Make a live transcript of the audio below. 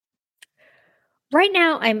Right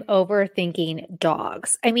now, I'm overthinking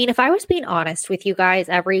dogs. I mean, if I was being honest with you guys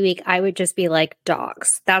every week, I would just be like,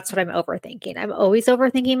 dogs. That's what I'm overthinking. I'm always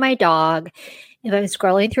overthinking my dog. If I'm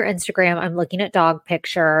scrolling through Instagram, I'm looking at dog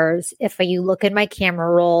pictures. If you look in my camera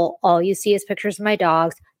roll, all you see is pictures of my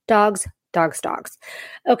dogs. Dogs, dogs, dogs.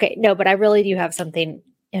 Okay, no, but I really do have something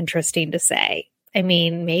interesting to say. I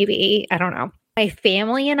mean, maybe, I don't know. My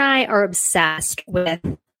family and I are obsessed with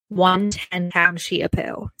one 10-pound Shih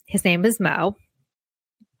Tzu. His name is Mo.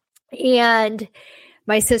 And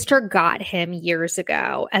my sister got him years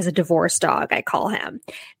ago as a divorce dog, I call him,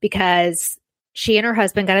 because she and her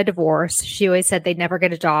husband got a divorce. She always said they'd never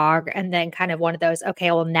get a dog. And then kind of one of those, okay,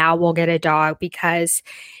 well, now we'll get a dog because,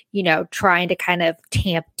 trying to kind of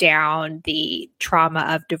tamp down the trauma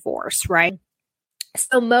of divorce, right?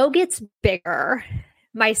 So Mo gets bigger.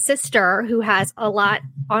 My sister, who has a lot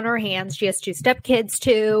on her hands, she has 2 stepkids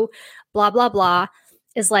too, blah, blah, blah,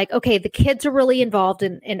 is like, okay, the kids are really involved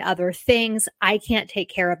in other things. I can't take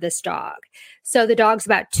care of this dog. So the dog's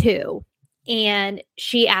about 2, and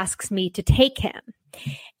she asks me to take him.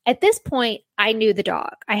 At this point, I knew the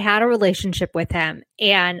dog. I had a relationship with him,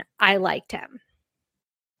 and I liked him.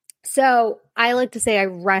 So I like to say I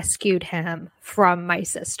rescued him from my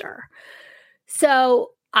sister.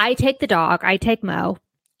 So I take the dog, I take Mo,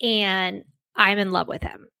 and I'm in love with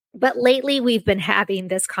him. But lately we've been having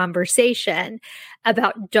this conversation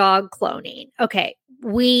about dog cloning. Okay,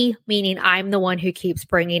 we, meaning I'm the one who keeps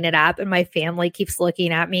bringing it up, and my family keeps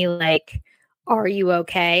looking at me like, are you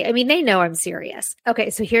okay? I mean, they know I'm serious. Okay,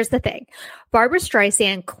 so here's the thing. Barbara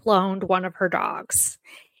Streisand cloned one of her dogs.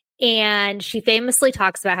 And she famously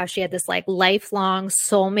talks about how she had this like lifelong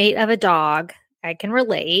soulmate of a dog. I can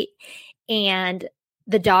relate. And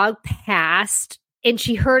the dog passed, and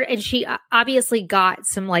she obviously got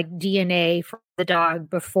some like DNA from the dog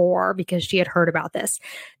before because she had heard about this.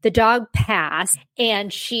 The dog passed,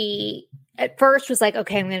 and she at first was like,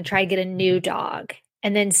 okay, I'm going to try to get a new dog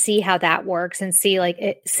and then see how that works and see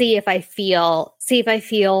if I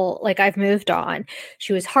feel like I've moved on.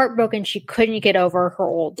 She was heartbroken. She couldn't get over her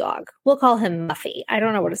old dog. We'll call him Muffy. I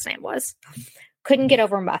don't know what his name was. Couldn't get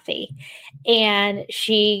over Muffy. And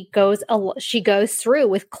she goes through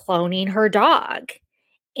with cloning her dog.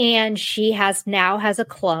 And she now has a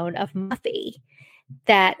clone of Muffy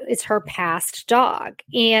that is her past dog.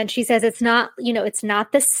 And she says it's not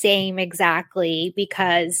the same exactly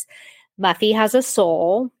because Muffy has a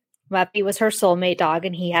soul. Muffy was her soulmate dog,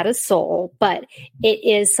 and he had a soul, but it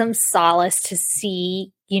is some solace to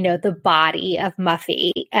see, the body of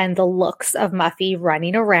Muffy and the looks of Muffy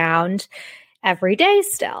running around every day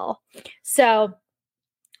still. So,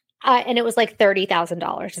 and it was like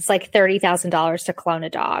 $30,000. It's like $30,000 to clone a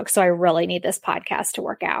dog. So I really need this podcast to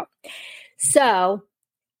work out. So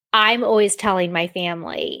I'm always telling my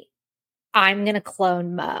family, I'm going to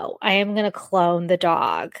clone Mo. I am going to clone the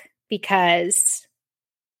dog because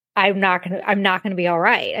I'm not going to be all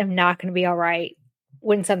right. I'm not going to be all right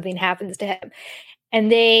when something happens to him. And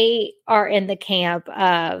they are in the camp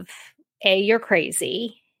of A, you're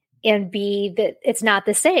crazy, and B, that it's not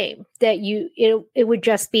the same, that it would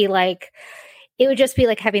just be like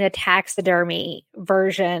having a taxidermy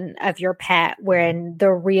version of your pet when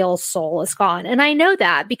the real soul is gone. And I know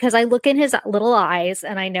that because I look in his little eyes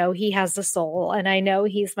and I know he has the soul and I know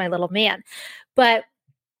he's my little man. But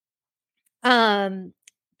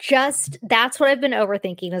just that's what I've been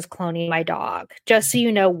overthinking, is cloning my dog, just so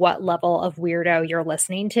you know what level of weirdo you're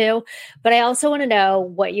listening to. But I also want to know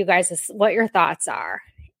what your thoughts are.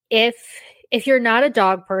 If you're not a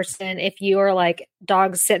dog person, if you are like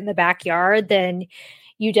dogs sit in the backyard, then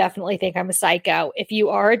you definitely think I'm a psycho. If you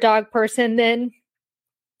are a dog person, then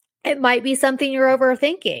it might be something you're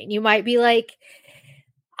overthinking. You might be like,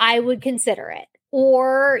 I would consider it.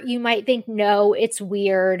 Or you might think, no, it's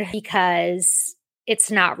weird because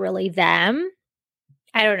it's not really them.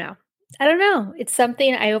 I don't know. It's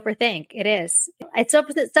something I overthink. It is. It's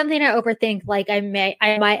something I overthink. Like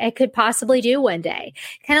I could possibly do one day.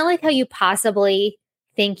 Kind of like how you possibly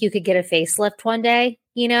think you could get a facelift one day,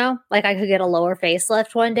 like I could get a lower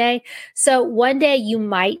facelift one day. So one day you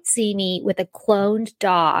might see me with a cloned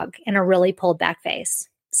dog and a really pulled back face.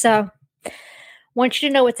 So I want you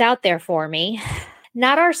to know what's out there for me.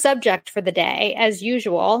 Not our subject for the day, as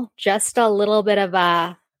usual, just a little bit of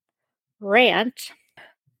a rant.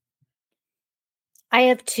 I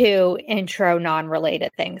have 2 intro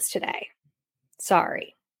non-related things today.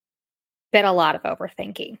 Sorry. Been a lot of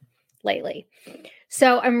overthinking. lately.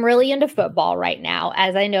 So I'm really into football right now,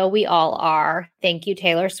 as I know we all are. Thank you,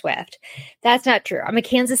 Taylor Swift. That's not true. I'm a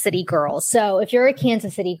Kansas City girl. So if you're a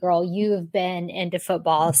Kansas City girl, you've been into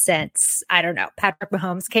football since, I don't know, Patrick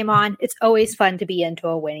Mahomes came on. It's always fun to be into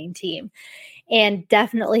a winning team, and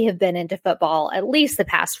definitely have been into football at least the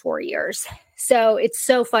past 4 years. So it's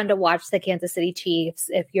so fun to watch the Kansas City Chiefs.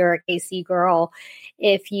 If you're a KC girl,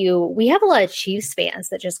 we have a lot of Chiefs fans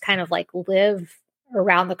that just kind of like live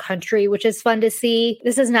around the country, which is fun to see.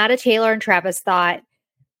 This is not a Taylor and Travis thought,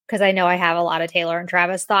 because I know I have a lot of Taylor and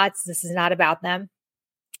Travis thoughts. This is not about them.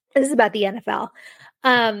 This is about the NFL.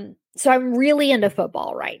 So I'm really into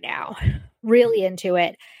football right now, really into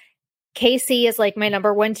it. KC is like my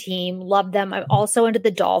number one team. Love them. I'm also into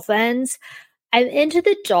the Dolphins. I'm into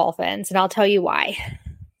the Dolphins, and I'll tell you why.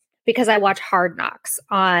 Because I watch Hard Knocks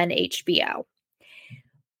on HBO,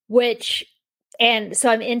 and so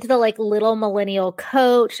I'm into the like little millennial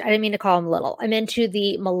coach. I didn't mean to call him little. I'm into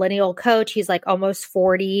the millennial coach. He's like almost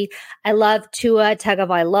 40. I love Tua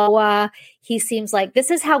Tagovailoa. He seems like this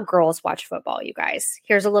is how girls watch football, you guys.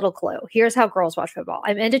 Here's a little clue. Here's how girls watch football.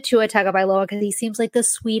 I'm into Tua Tagovailoa because he seems like the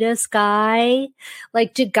sweetest guy.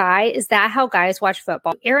 Is that how guys watch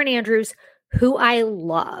football? Erin Andrews, who I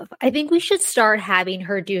love. I think we should start having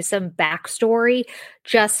her do some backstory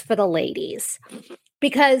just for the ladies,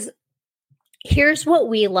 because here's what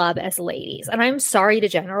we love as ladies. And I'm sorry to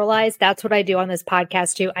generalize. That's what I do on this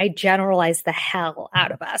podcast too. I generalize the hell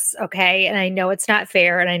out of us. Okay. And I know it's not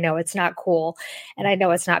fair, and I know it's not cool, and I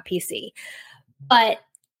know it's not PC, but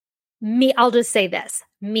I'll just say this.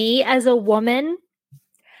 Me as a woman,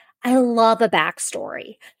 I love a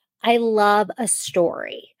backstory. I love a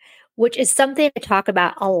story, which is something I talk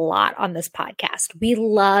about a lot on this podcast. We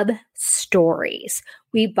love stories.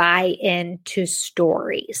 We buy into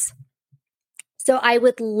stories. So I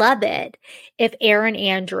would love it if Erin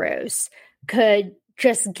Andrews could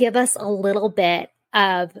just give us a little bit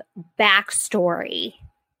of backstory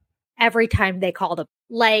every time they called him.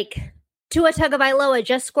 Like, Tua Tagovailoa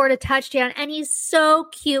just scored a touchdown, and he's so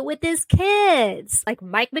cute with his kids. Like,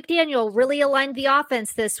 Mike McDaniel really aligned the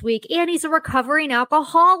offense this week, and he's a recovering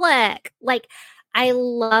alcoholic. Like, I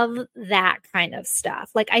love that kind of stuff.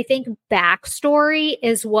 Like, I think backstory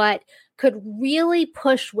is what could really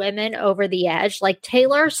push women over the edge. Like,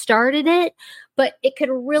 Taylor started it, but it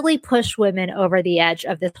could really push women over the edge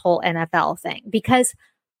of this whole NFL thing, because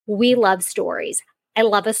we love stories. I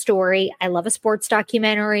love a story. I love a sports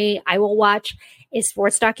documentary. I will watch a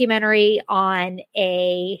sports documentary on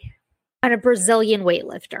a Brazilian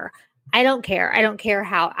weightlifter. I don't care. I don't care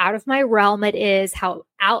how out of my realm it is, how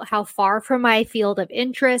far from my field of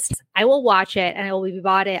interest. I will watch it, and I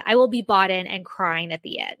will be bought in and crying at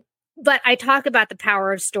the end. But I talk about the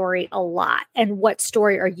power of story a lot. And what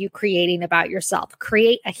story are you creating about yourself?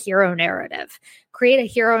 Create a hero narrative. Create a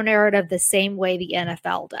hero narrative the same way the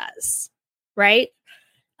NFL does, right?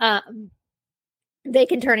 They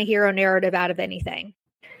can turn a hero narrative out of anything.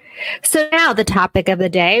 So now the topic of the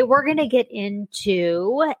day, we're going to get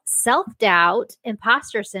into self-doubt,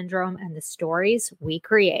 imposter syndrome, and the stories we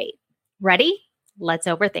create. Ready? Let's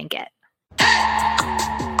overthink it.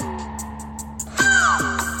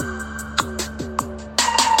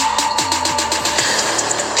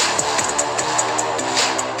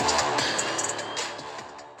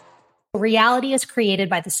 Reality is created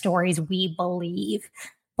by the stories we believe.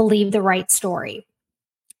 Believe the right story.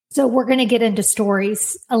 So we're going to get into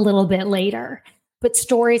stories a little bit later, but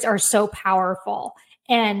stories are so powerful,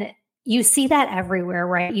 and you see that everywhere,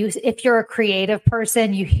 right? If you're a creative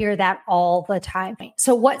person, you hear that all the time.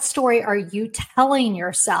 So what story are you telling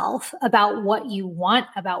yourself about what you want,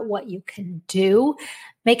 about what you can do?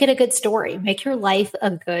 Make it a good story. Make your life a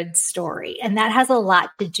good story. And that has a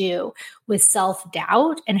lot to do with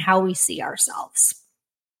self-doubt and how we see ourselves.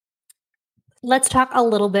 Let's talk a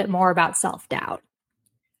little bit more about self-doubt.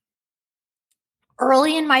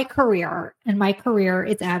 Early in my career,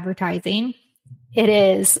 it's advertising. It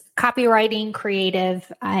is copywriting,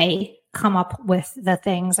 creative. I come up with the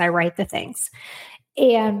things, I write the things.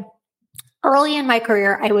 And early in my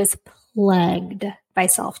career, I was plagued by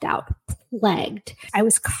self-doubt. I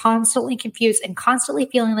was constantly confused and constantly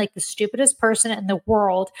feeling like the stupidest person in the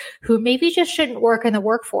world who maybe just shouldn't work in the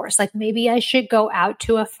workforce. Like, maybe I should go out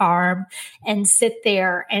to a farm and sit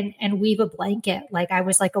there and weave a blanket. Like, I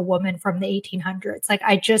was like a woman from the 1800s. Like,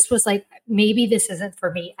 I just was like, maybe this isn't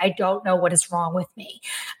for me. I don't know what is wrong with me.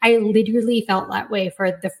 I literally felt that way for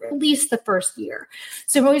at least the first year.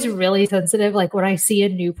 So I'm always really sensitive. Like, when I see a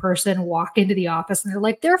new person walk into the office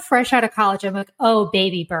and they're fresh out of college, I'm like, oh,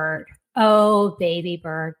 baby bird,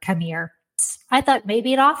 come here. office. I thought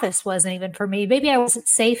maybe an office wasn't even for me. Maybe I wasn't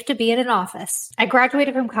safe to be in an office. I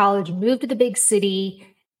graduated from college, moved to the big city,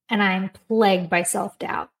 and I'm plagued by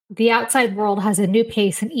self-doubt. The outside world has a new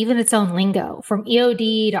pace and even its own lingo. From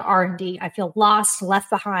EOD to R&D, I feel lost, left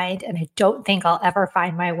behind, and I don't think I'll ever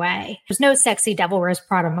find my way. There's no sexy Devil Wears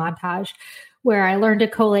Prada montage where I learned to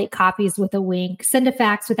collate copies with a wink, send a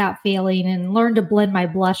fax without failing, and learn to blend my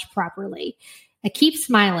blush properly. I keep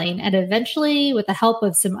smiling, and eventually, with the help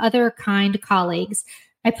of some other kind colleagues,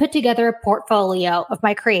 I put together a portfolio of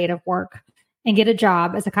my creative work and get a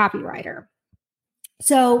job as a copywriter.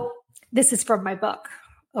 So this is from my book,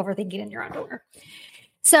 Overthinking in Your Underwear.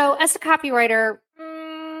 So as a copywriter,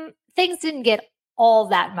 things didn't get all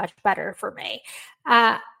that much better for me.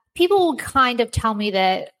 People would kind of tell me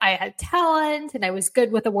that I had talent and I was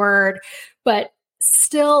good with a word, but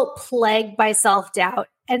still plagued by self-doubt.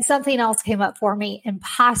 And something else came up for me,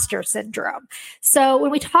 imposter syndrome. So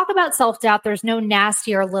when we talk about self-doubt, there's no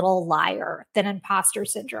nastier little liar than imposter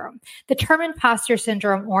syndrome. The term imposter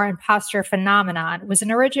syndrome or imposter phenomenon was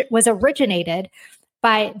originated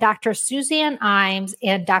by Dr. Suzanne Imes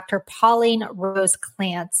and Dr. Pauline Rose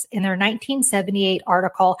Clance in their 1978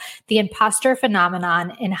 article, The Imposter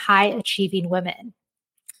Phenomenon in High Achieving Women: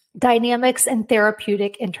 Dynamics and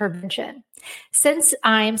Therapeutic Intervention. Since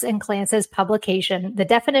Imes and Clance's publication, the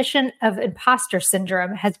definition of imposter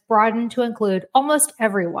syndrome has broadened to include almost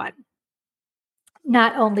everyone,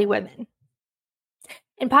 not only women.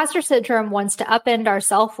 Imposter syndrome wants to upend our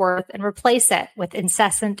self-worth and replace it with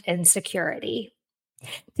incessant insecurity.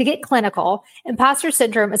 To get clinical, imposter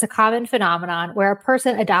syndrome is a common phenomenon where a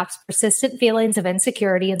person adopts persistent feelings of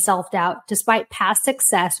insecurity and self-doubt despite past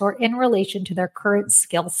success or in relation to their current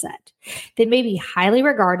skill set. They may be highly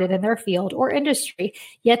regarded in their field or industry,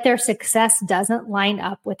 yet their success doesn't line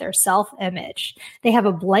up with their self-image. They have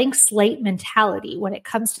a blank slate mentality when it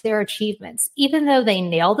comes to their achievements, even though they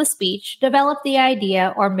nail the speech, develop the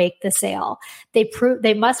idea, or make the sale.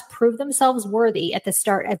 They must prove themselves worthy at the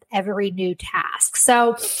start of every new task.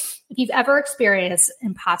 So if you've ever experienced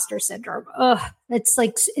imposter syndrome,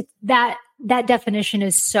 that definition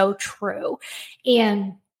is so true.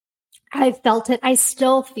 And I felt it. I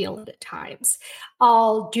still feel it at times.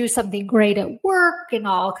 I'll do something great at work and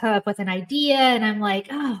I'll come up with an idea and I'm like,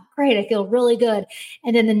 oh, great. I feel really good.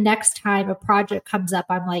 And then the next time a project comes up,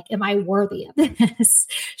 I'm like, am I worthy of this?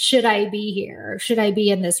 Should I be here? Should I be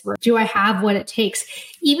in this room? Do I have what it takes?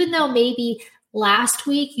 Even though maybe last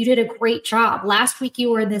week you did a great job. Last week you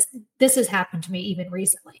were in this has happened to me even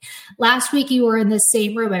recently. Last week you were in this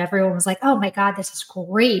same room and everyone was like, oh my God, this is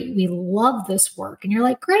great. We love this work. And you're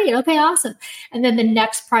like, great. Okay, awesome. And then the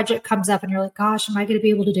next project comes up and you're like, gosh, am I going to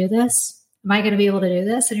be able to do this? Am I going to be able to do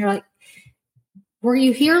this? And you're like, were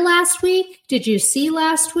you here last week? Did you see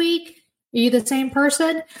last week? Are you the same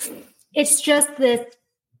person? It's just this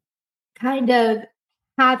kind of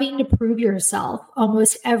having to prove yourself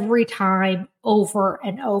almost every time over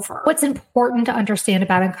and over. What's important to understand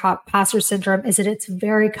about imposter syndrome is that it's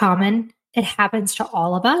very common. It happens to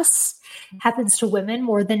all of us. It happens to women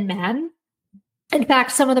more than men. In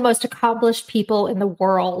fact, some of the most accomplished people in the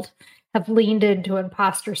world have leaned into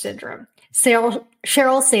imposter syndrome.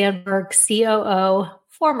 Sheryl Sandberg,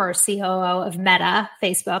 former COO of Meta,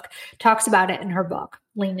 Facebook, talks about it in her book,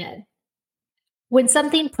 Lean In. When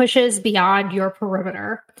something pushes beyond your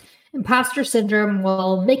perimeter, imposter syndrome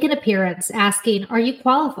will make an appearance asking, are you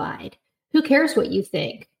qualified? Who cares what you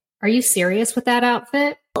think? Are you serious with that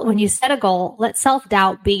outfit? When you set a goal, let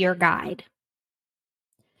self-doubt be your guide.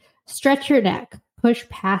 Stretch your neck, push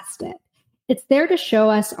past it. It's there to show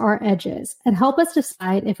us our edges and help us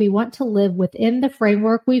decide if we want to live within the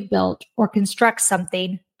framework we've built or construct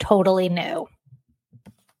something totally new.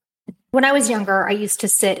 When I was younger, I used to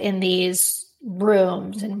sit in these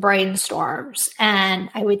rooms and brainstorms,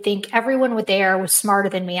 and I would think everyone there was smarter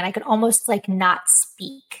than me, and I could almost not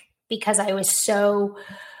speak because I was so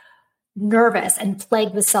nervous and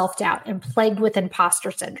plagued with self-doubt and plagued with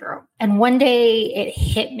imposter syndrome. And one day it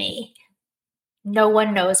hit me. No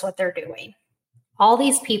one knows what they're doing. All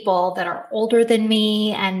these people that are older than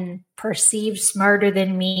me and perceived smarter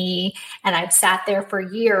than me, and I've sat there for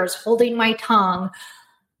years holding my tongue,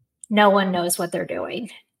 no one knows what they're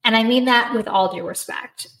doing. And I mean that with all due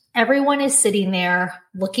respect. Everyone is sitting there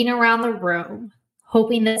looking around the room,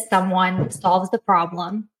 hoping that someone solves the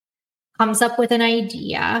problem, comes up with an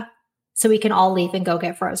idea so we can all leave and go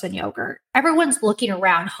get frozen yogurt. Everyone's looking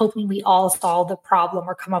around, hoping we all solve the problem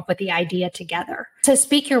or come up with the idea together. So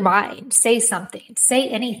speak your mind, say something, say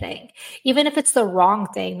anything. Even if it's the wrong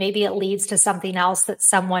thing, maybe it leads to something else that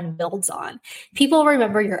someone builds on. People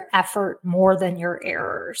remember your effort more than your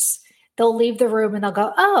errors. They'll leave the room and they'll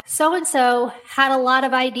go, oh, so-and-so had a lot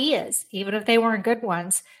of ideas, even if they weren't good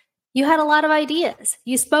ones. You had a lot of ideas.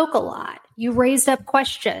 You spoke a lot. You raised up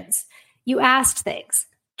questions. You asked things.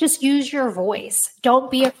 Just use your voice.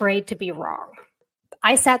 Don't be afraid to be wrong.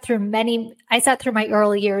 I sat through my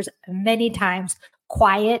early years many times,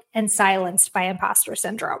 quiet and silenced by imposter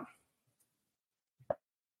syndrome.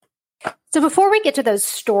 So before we get to those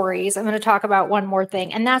stories, I'm going to talk about one more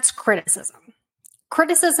thing, and that's criticism.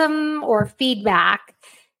 Criticism or feedback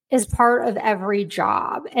is part of every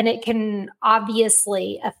job, and it can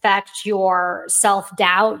obviously affect your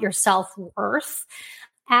self-doubt, your self-worth.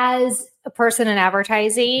 As a person in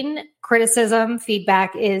advertising, criticism,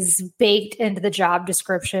 feedback is baked into the job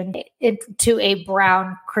description into a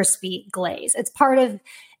brown, crispy glaze. It's part of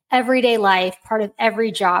everyday life, part of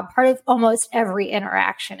every job, part of almost every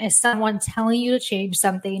interaction is someone telling you to change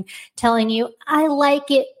something, telling you, I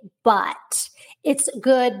like it, but it's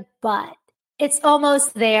good, but it's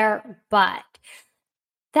almost there, but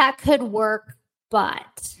that could work,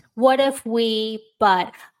 but what if we,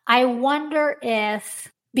 but I wonder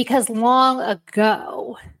if, because long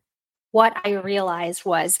ago, what I realized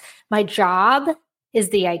was my job is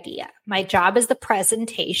the idea. My job is the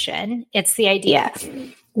presentation. It's the idea.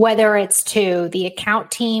 Whether it's to the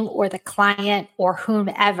account team or the client or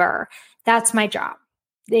whomever, that's my job.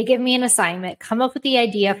 They give me an assignment, come up with the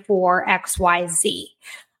idea for X, Y, Z.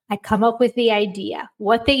 I come up with the idea.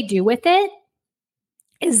 What they do with it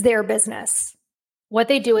is their business. What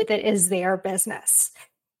they do with it is their business.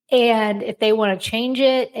 And if they want to change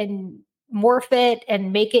it and morph it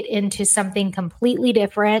and make it into something completely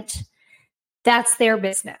different, that's their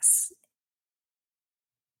business.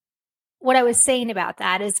 What I was saying about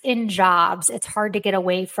that is in jobs, it's hard to get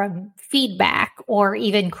away from feedback or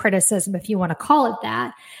even criticism, if you want to call it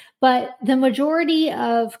that. But the majority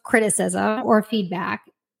of criticism or feedback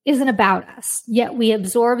isn't about us, yet we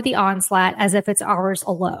absorb the onslaught as if it's ours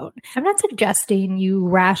alone. I'm not suggesting you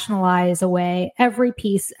rationalize away every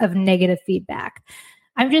piece of negative feedback.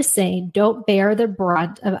 I'm just saying don't bear the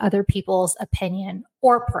brunt of other people's opinion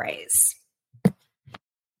or praise.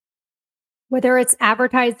 Whether it's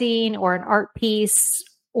advertising or an art piece,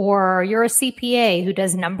 or you're a CPA who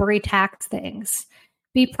does numbery tax things,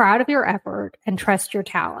 be proud of your effort and trust your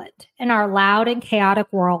talent. In our loud and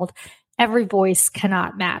chaotic world, every voice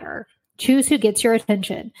cannot matter. Choose who gets your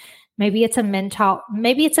attention. Maybe it's a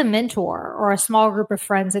mentor or a small group of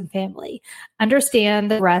friends and family.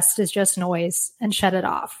 Understand the rest is just noise and shut it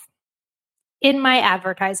off. In my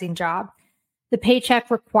advertising job, the paycheck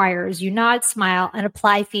requires you nod, smile, and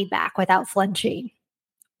apply feedback without flinching.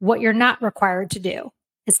 What you're not required to do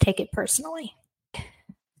is take it personally.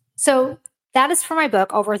 So that is for my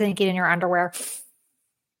book, Overthinking in Your Underwear.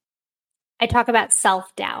 I talk about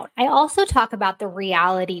self-doubt. I also talk about the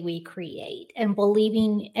reality we create and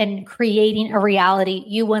believing and creating a reality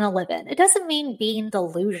you want to live in. It doesn't mean being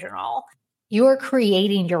delusional. You're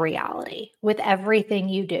creating your reality with everything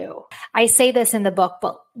you do. I say this in the book,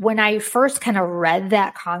 but when I first kind of read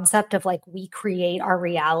that concept of like we create our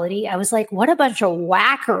reality, I was like, what a bunch of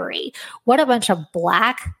wackery. What a bunch of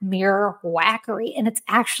Black Mirror wackery. And it's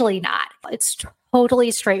actually not. It's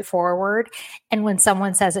totally straightforward. And when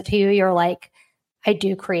someone says it to you, you're like, I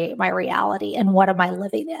do create my reality. And what am I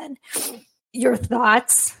living in? Your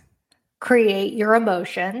thoughts create your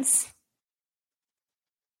emotions.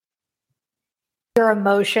 Your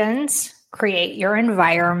emotions create your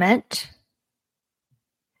environment.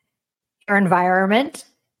 Your environment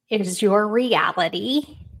is your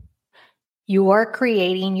reality. You are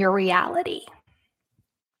creating your reality.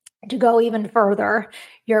 To go even further,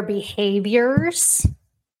 your behaviors.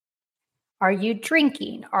 Are you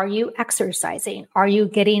drinking? Are you exercising? Are you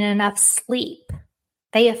getting enough sleep?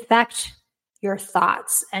 They affect your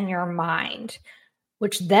thoughts and your mind,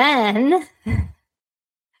 which then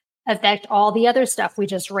affect all the other stuff we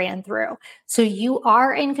just ran through. So you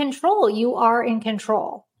are in control. You are in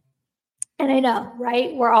control. And I know,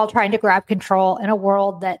 right? We're all trying to grab control in a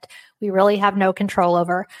world that we really have no control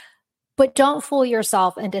over. But don't fool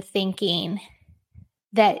yourself into thinking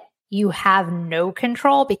that you have no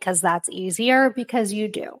control because that's easier, because you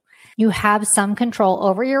do. You have some control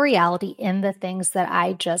over your reality in the things that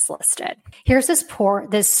I just listed. Here's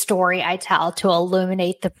this story I tell to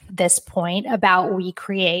illuminate this point about we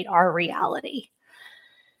create our reality.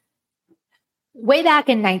 Way back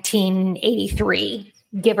in 1983,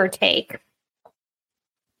 give or take,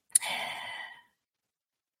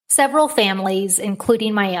 several families,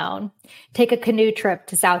 including my own, take a canoe trip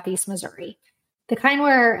to Southeast Missouri. The kind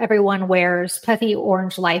where everyone wears puffy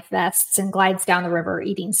orange life vests and glides down the river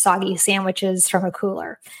eating soggy sandwiches from a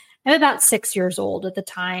cooler. I'm about 6 years old at the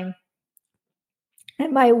time.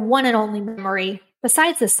 And my one and only memory,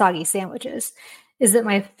 besides the soggy sandwiches, is that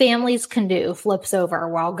my family's canoe flips over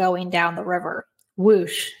while going down the river.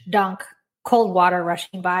 Whoosh, dunk, cold water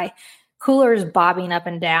rushing by, coolers bobbing up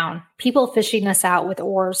and down, people fishing us out with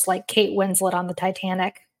oars like Kate Winslet on the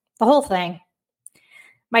Titanic. The whole thing.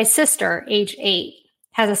 My sister, age 8,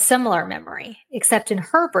 has a similar memory, except in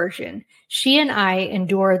her version, she and I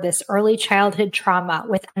endured this early childhood trauma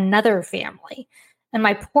with another family, and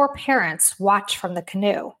my poor parents watched from the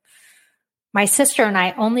canoe. My sister and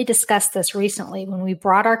I only discussed this recently when we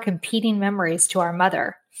brought our competing memories to our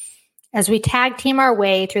mother. As we tag team our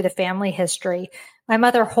way through the family history, my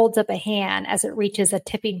mother holds up a hand as it reaches a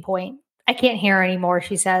tipping point. I can't hear anymore,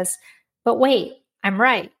 she says. But wait, I'm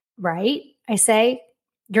right? I say.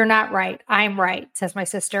 You're not right. I'm right, says my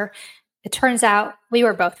sister. It turns out we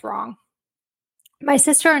were both wrong. My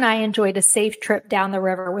sister and I enjoyed a safe trip down the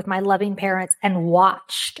river with my loving parents and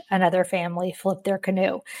watched another family flip their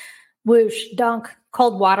canoe. Whoosh, dunk,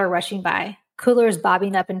 cold water rushing by, coolers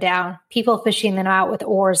bobbing up and down, people fishing them out with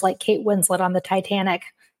oars like Kate Winslet on the Titanic,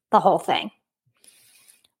 the whole thing.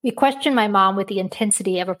 We questioned my mom with the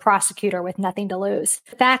intensity of a prosecutor with nothing to lose.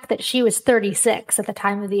 The fact that she was 36 at the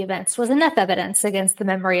time of the events was enough evidence against the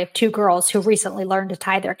memory of 2 girls who recently learned to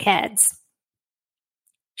tie their kids.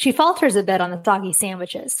 She falters a bit on the soggy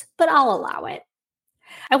sandwiches, but I'll allow it.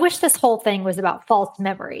 I wish this whole thing was about false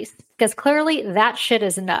memories, because clearly that shit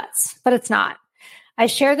is nuts, but it's not. I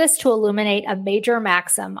share this to illuminate a major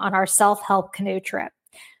maxim on our self-help canoe trip.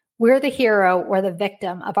 We're the hero or the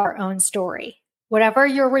victim of our own story. Whatever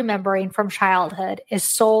you're remembering from childhood is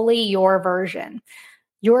solely your version.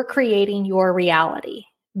 You're creating your reality.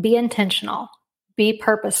 Be intentional. Be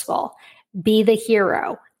purposeful. Be the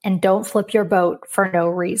hero. And don't flip your boat for no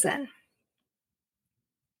reason.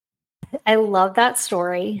 I love that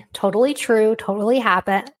story. Totally true. Totally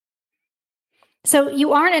happened. So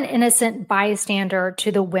you aren't an innocent bystander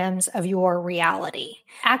to the whims of your reality.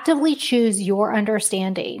 Actively choose your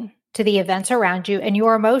understanding to the events around you and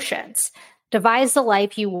your emotions. Devise the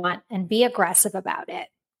life you want and be aggressive about it.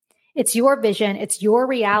 It's your vision, it's your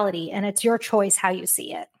reality, and it's your choice how you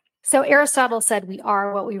see it. So Aristotle said we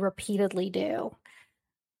are what we repeatedly do.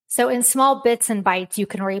 So in small bits and bites, you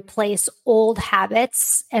can replace old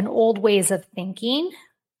habits and old ways of thinking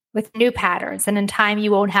with new patterns. And in time,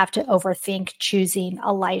 you won't have to overthink choosing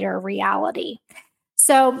a lighter reality.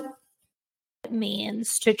 So it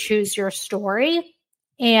means to choose your story.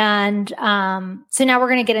 And so now we're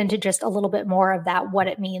going to get into just a little bit more of that, what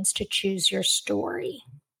it means to choose your story.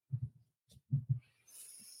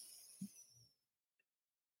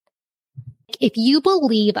 If you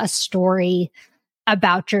believe a story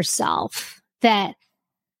about yourself that,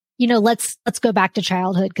 let's go back to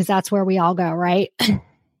childhood because that's where we all go, right?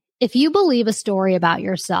 If you believe a story about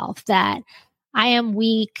yourself that I am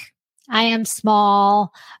weak, I am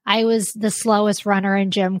small, I was the slowest runner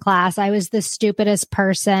in gym class, I was the stupidest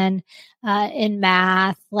person in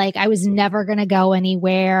math, like I was never going to go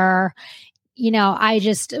anywhere, I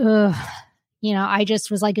just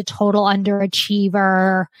was like a total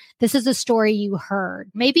underachiever. This is a story you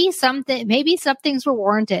heard. Maybe some things were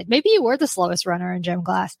warranted. Maybe you were the slowest runner in gym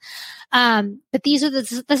class. But this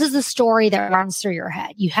is the story that runs through your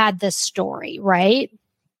head. You had this story, right?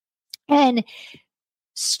 And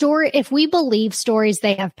if we believe stories,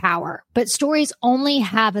 they have power, but stories only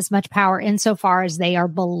have as much power insofar as they are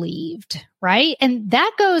believed, right? And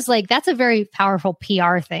that goes that's a very powerful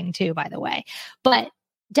PR thing too, by the way, but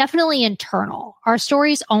definitely internal. Our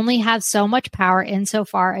stories only have so much power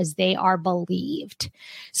insofar as they are believed.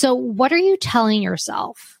 So what are you telling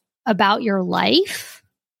yourself about your life,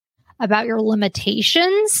 about your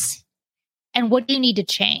limitations, and what do you need to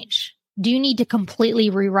change? Do you need to completely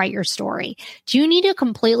rewrite your story? Do you need to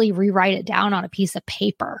completely rewrite it down on a piece of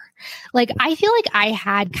paper? I feel like I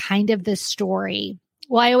had kind of this story.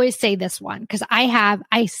 Well, I always say this one because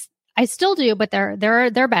I still do, but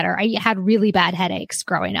they're better. I had really bad headaches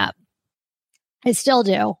growing up. I still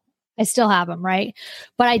do. I still have them, right?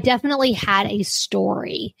 But I definitely had a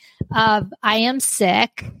story of I am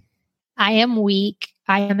sick, I am weak,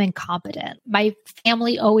 I am incompetent. My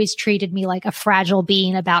family always treated me like a fragile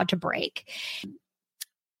being about to break.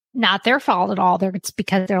 Not their fault at all. It's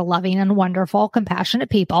because they're loving and wonderful, compassionate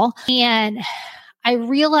people. And I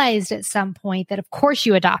realized at some point that, of course,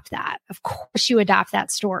 you adopt that. Of course, you adopt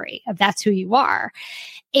that story of that's who you are.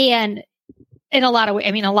 And in a lot of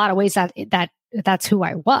ways, that's who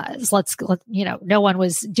I was. No one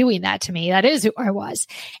was doing that to me. That is who I was.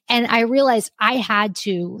 And I realized I had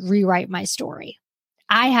to rewrite my story.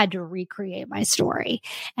 I had to recreate my story,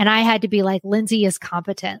 and I had to be like, Lindsay is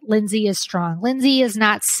competent. Lindsay is strong. Lindsay is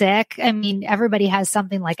not sick. I mean, everybody has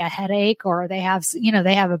something like a headache, or they have,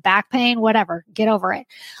 they have a back pain, whatever. Get over it.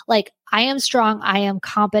 Like, I am strong. I am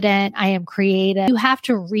competent. I am creative. You have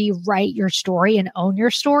to rewrite your story and own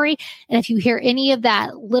your story. And if you hear any of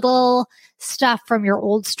that little stuff from your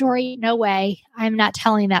old story, no way. I'm not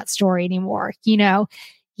telling that story anymore.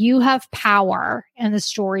 You have power in the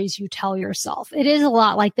stories you tell yourself. It is a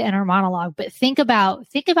lot like the inner monologue, but think about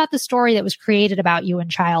the story that was created about you in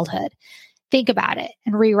childhood. Think about it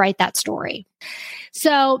and rewrite that story.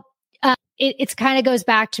 So it kind of goes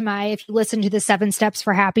back to if you listen to the 7 steps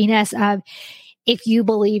for happiness of, if you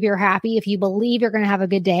believe you're happy, if you believe you're going to have a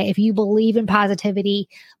good day, if you believe in positivity,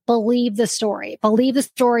 believe the story. Believe the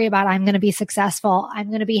story about, I'm going to be successful. I'm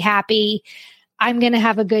going to be happy. I'm going to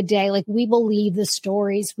have a good day. Like, we believe the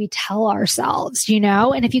stories we tell ourselves,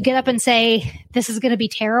 and if you get up and say, this is going to be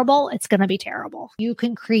terrible, it's going to be terrible. You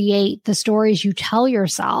can create the stories you tell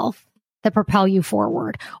yourself that propel you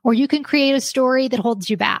forward, or you can create a story that holds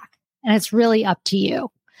you back. And it's really up to you.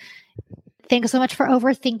 Thanks so much for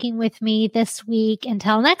overthinking with me this week.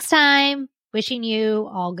 Until next time, wishing you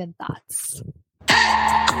all good thoughts.